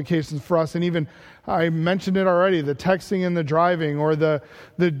practical implications for us. And even, I mentioned it already, the texting and the driving, or the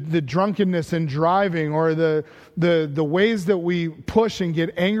drunkenness in driving, or the ways that we push and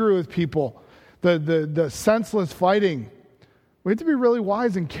get angry with people, the senseless fighting. We have to be really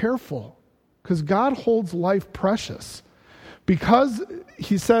wise and careful, because God holds life precious. Because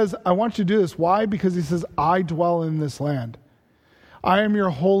he says, I want you to do this. Why? Because he says, I dwell in this land. I am your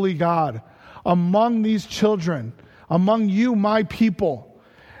holy God. Among these children, among you, my people.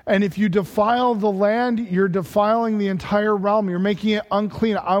 And if you defile the land, you're defiling the entire realm. You're making it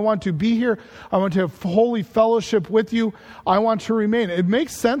unclean. I want to be here. I want to have holy fellowship with you. I want to remain. It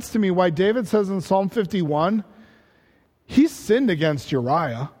makes sense to me why David says in Psalm 51, he sinned against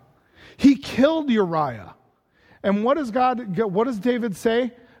Uriah. He killed Uriah. And what does David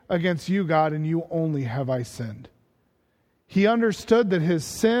say? Against you, God, and you only have I sinned. He understood that his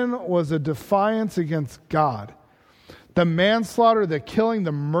sin was a defiance against God. The manslaughter, the killing,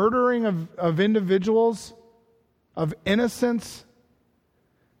 the murdering of individuals, of innocents,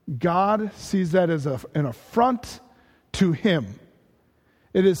 God sees that as an affront to him.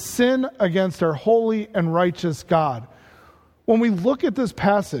 It is sin against our holy and righteous God. When we look at this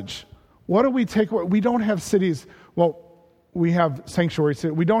passage, what do we take away? We don't have cities, well, we have sanctuaries.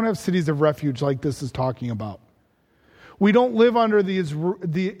 We don't have cities of refuge like this is talking about. We don't live under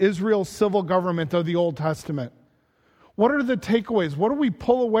the Israel civil government of the Old Testament. What are the takeaways? What do we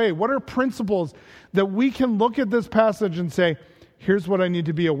pull away? What are principles that we can look at this passage and say, here's what I need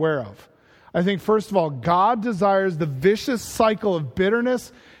to be aware of? I think, first of all, God desires the vicious cycle of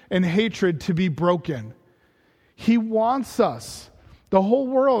bitterness and hatred to be broken. He wants us. The whole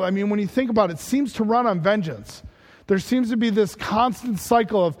world, when you think about it, seems to run on vengeance. There seems to be this constant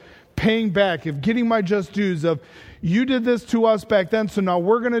cycle of paying back, of getting my just dues, of you did this to us back then, so now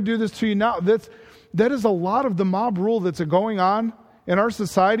we're going to do this to you now. That is a lot of the mob rule that's going on in our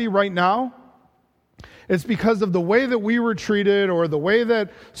society right now. It's because of the way that we were treated or the way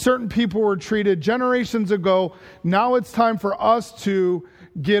that certain people were treated generations ago. Now it's time for us to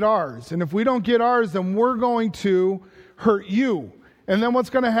get ours. And if we don't get ours, then we're going to hurt you. And then what's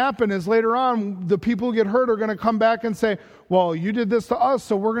going to happen is later on, the people who get hurt are going to come back and say, well, you did this to us,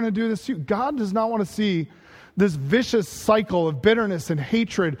 so we're going to do this to you. God does not want to see this vicious cycle of bitterness and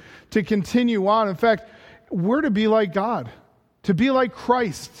hatred to continue on. In fact, we're to be like God, to be like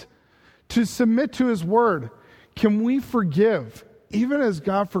Christ, to submit to his word. Can we forgive, even as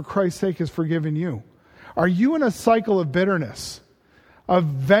God, for Christ's sake, has forgiven you? Are you in a cycle of bitterness, of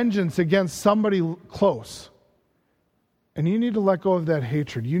vengeance against somebody close? And you need to let go of that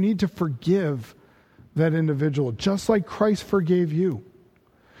hatred. You need to forgive that individual, just like Christ forgave you.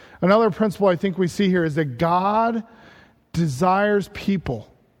 Another principle I think we see here is that God desires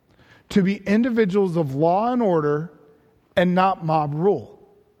people to be individuals of law and order and not mob rule.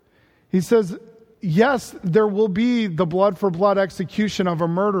 He says, yes, there will be the blood for blood execution of a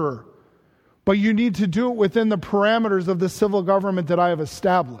murderer, but you need to do it within the parameters of the civil government that I have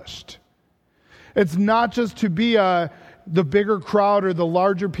established. It's not just to be the bigger crowd or the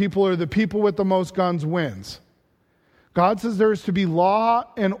larger people or the people with the most guns wins. God says there is to be law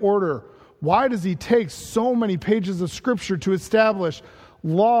and order. Why does he take so many pages of Scripture to establish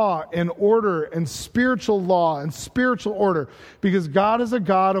law and order and spiritual law and spiritual order? Because God is a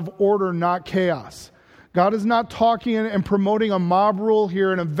God of order, not chaos. God is not talking and promoting a mob rule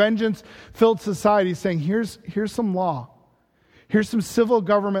here in a vengeance-filled society. He's saying, here's some law. Here's some civil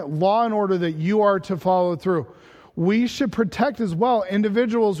government law and order that you are to follow through. We should protect as well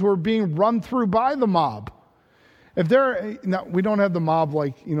individuals who are being run through by the mob. If now, we don't have the mob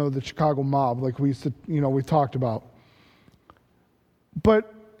like, the Chicago mob, like we used to, we talked about.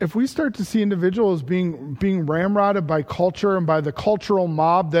 But if we start to see individuals being ramrodded by culture and by the cultural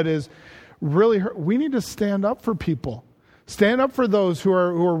mob that is really hurt, we need to stand up for people. Stand up for those who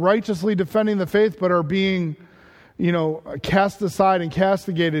are righteously defending the faith but are being, cast aside and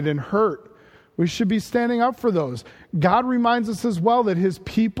castigated and hurt. We should be standing up for those. God reminds us as well that his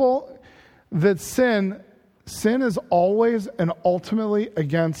people that sin is always and ultimately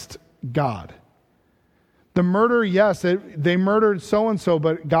against God. The murder, yes, they murdered so-and-so,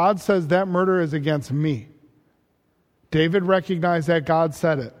 but God says that murder is against me. David recognized that. God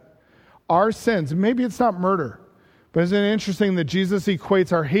said it. Our sins, maybe it's not murder, but isn't it interesting that Jesus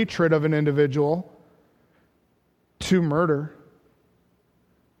equates our hatred of an individual to murder?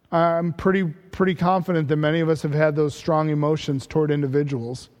 I'm pretty confident that many of us have had those strong emotions toward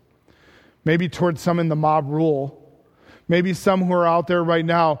individuals. Maybe towards some in the mob rule. Maybe some who are out there right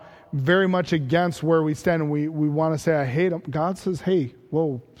now very much against where we stand and we want to say, I hate them. God says, hey,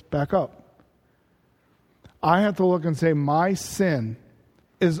 whoa, back up. I have to look and say, my sin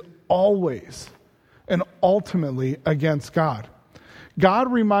is always and ultimately against God. God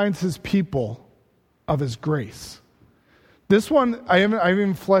reminds his people of his grace. This one, I haven't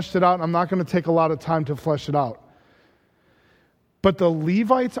even fleshed it out, and I'm not going to take a lot of time to flesh it out. But the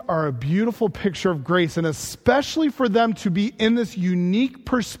Levites are a beautiful picture of grace, and especially for them to be in this unique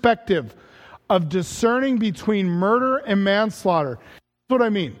perspective of discerning between murder and manslaughter. That's what I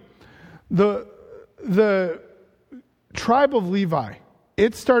mean. The tribe of Levi,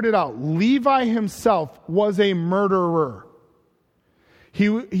 it started out, Levi himself was a murderer.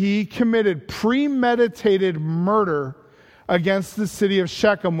 He committed premeditated murder against the city of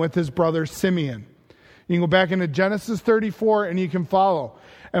Shechem with his brother Simeon. You can go back into Genesis 34 and you can follow.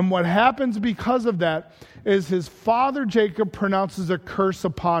 And what happens because of that is his father Jacob pronounces a curse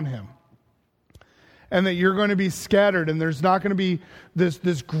upon him. And that you're going to be scattered and there's not going to be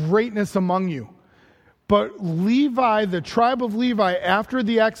this greatness among you. But Levi, the tribe of Levi, after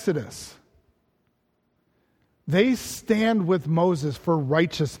the Exodus, they stand with Moses for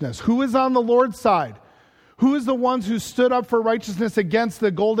righteousness. Who is on the Lord's side? Who is the ones who stood up for righteousness against the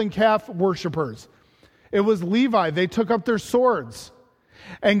golden calf worshipers? It was Levi. They took up their swords.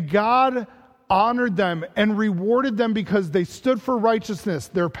 And God honored them and rewarded them because they stood for righteousness.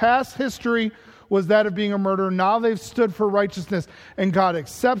 Their past history was that of being a murderer. Now they've stood for righteousness. And God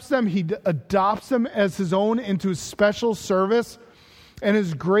accepts them. He adopts them as his own into his special service. And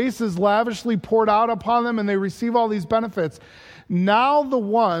his grace is lavishly poured out upon them and they receive all these benefits. Now the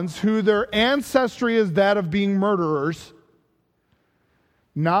ones who their ancestry is that of being murderers,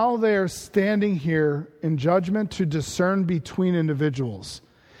 now they are standing here in judgment to discern between individuals.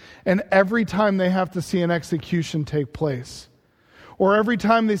 And every time they have to see an execution take place, or every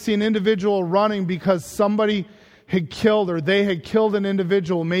time they see an individual running because somebody had killed or they had killed an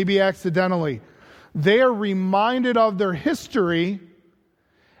individual, maybe accidentally, they are reminded of their history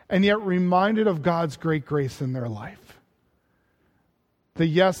and yet reminded of God's great grace in their life. That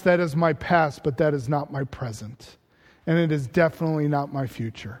yes, that is my past, but that is not my present. And it is definitely not my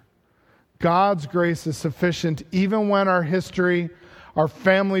future. God's grace is sufficient even when our history, our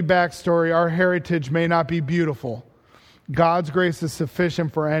family backstory, our heritage may not be beautiful. God's grace is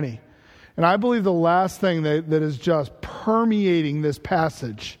sufficient for any. And I believe the last thing that is just permeating this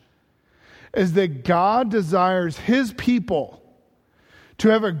passage is that God desires His people to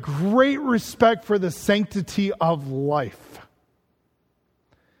have a great respect for the sanctity of life.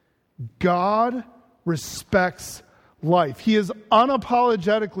 God respects life. He is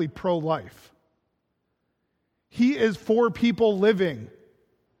unapologetically pro-life. He is for people living.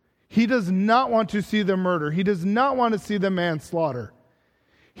 He does not want to see the murder. He does not want to see the manslaughter.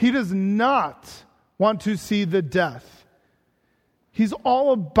 He does not want to see the death. He's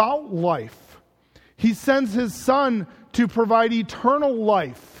all about life. He sends His Son to provide eternal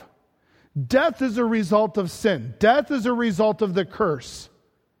life. Death is a result of sin. Death is a result of the curse.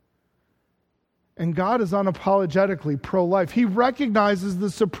 And God is unapologetically pro-life. He recognizes the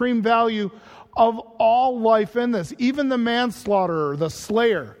supreme value of all life in this, even the manslaughterer, the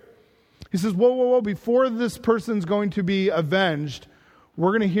slayer. He says, whoa, before this person's going to be avenged,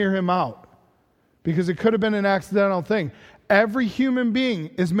 we're going to hear him out. Because it could have been an accidental thing. Every human being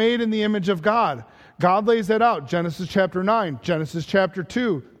is made in the image of God. God lays that out. Genesis chapter 9, Genesis chapter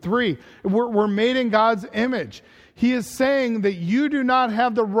 2, 3. We're made in God's image. He is saying that you do not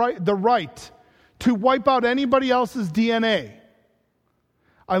have the right to wipe out anybody else's DNA.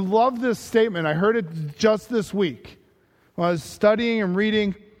 I love this statement. I heard it just this week. When I was studying and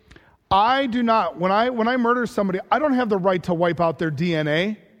reading, I do not, when I murder somebody, I don't have the right to wipe out their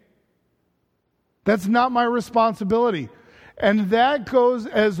DNA. That's not my responsibility. And that goes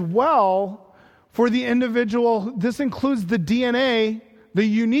as well for the individual. This includes the DNA, the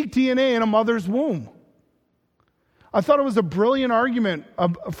unique DNA in a mother's womb. I thought it was a brilliant argument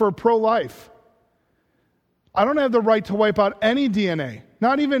for pro-life. I don't have the right to wipe out any DNA.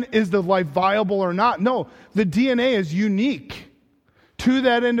 Not even is the life viable or not. No, the DNA is unique to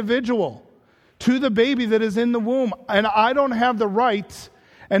that individual, to the baby that is in the womb. And I don't have the right,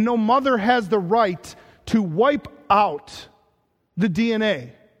 and no mother has the right to wipe out the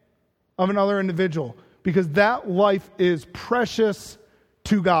DNA of another individual, because that life is precious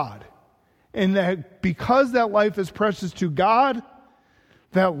to God. And that because that life is precious to God,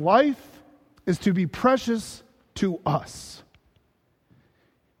 that life is to be precious to us.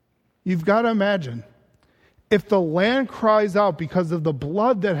 You've got to imagine, if the land cries out because of the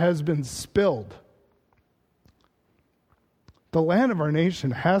blood that has been spilled, the land of our nation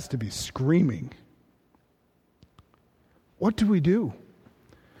has to be screaming. What do we do?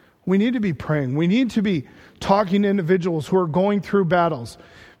 We need to be praying. We need to be talking to individuals who are going through battles.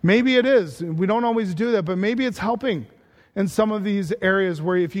 Maybe it is. We don't always do that, but maybe it's helping in some of these areas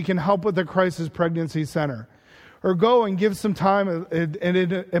where if you can help with the Crisis Pregnancy Center. Or go and give some time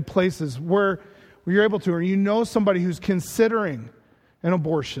at places where you're able to, or you know somebody who's considering an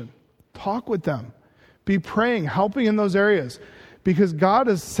abortion. Talk with them. Be praying, helping in those areas. Because God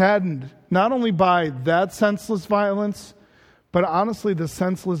is saddened not only by that senseless violence, but honestly the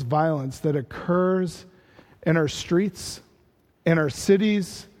senseless violence that occurs in our streets, in our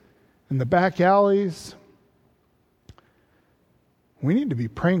cities, in the back alleys. We need to be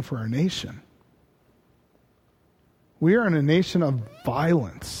praying for our nation. We are in a nation of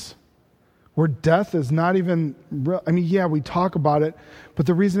violence where death is not even real. I mean, yeah, we talk about it, but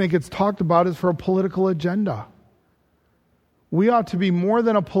the reason it gets talked about is for a political agenda. We ought to be more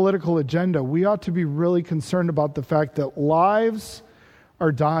than a political agenda. We ought to be really concerned about the fact that lives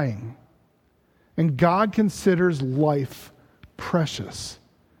are dying. And God considers life precious.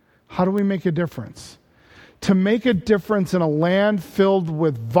 How do we make a difference? To make a difference in a land filled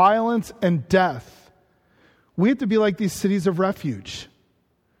with violence and death, we have to be like these cities of refuge.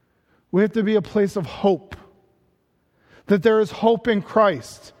 We have to be a place of hope. That there is hope in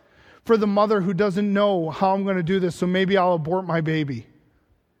Christ for the mother who doesn't know how I'm going to do this, so maybe I'll abort my baby.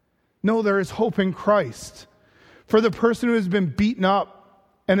 No, there is hope in Christ. For the person who has been beaten up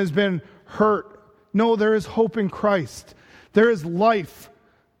and has been hurt. No, there is hope in Christ. There is life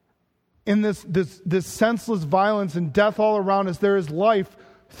in this senseless violence and death all around us. There is life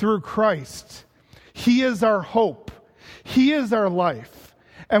through Christ. He is our hope. He is our life.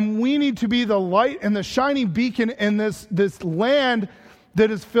 And we need to be the light and the shining beacon in this land that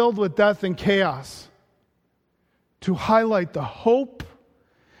is filled with death and chaos. to highlight the hope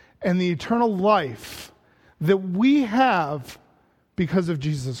and the eternal life that we have because of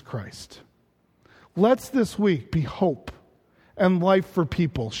Jesus Christ. Let's this week be hope and life for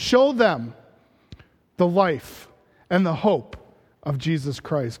people. Show them the life and the hope of Jesus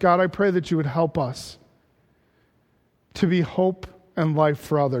Christ. God, I pray that you would help us to be hope and life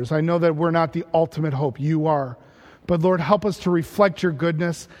for others. I know that we're not the ultimate hope. You are. But Lord, help us to reflect your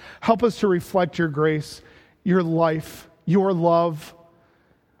goodness. Help us to reflect your grace, your life, your love.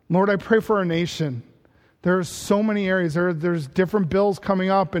 Lord, I pray for our nation. There are so many areas. There's different bills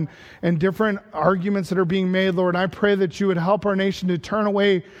coming up and different arguments that are being made, Lord. And I pray that you would help our nation to turn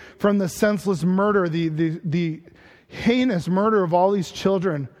away from the senseless murder, the heinous murder of all these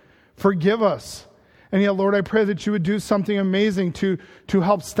children. Forgive us. And yet, Lord, I pray that you would do something amazing to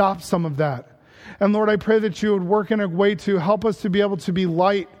help stop some of that. And Lord, I pray that you would work in a way to help us to be able to be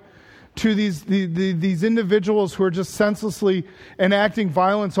light to these individuals who are just senselessly enacting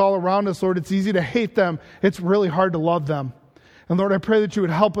violence all around us. Lord, it's easy to hate them. It's really hard to love them. And Lord, I pray that you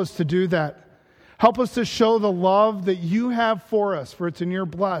would help us to do that. Help us to show the love that you have for us, for it's in your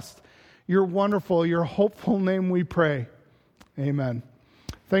blessed, your wonderful, your hopeful name we pray. Amen.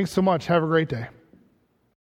 Thanks so much. Have a great day.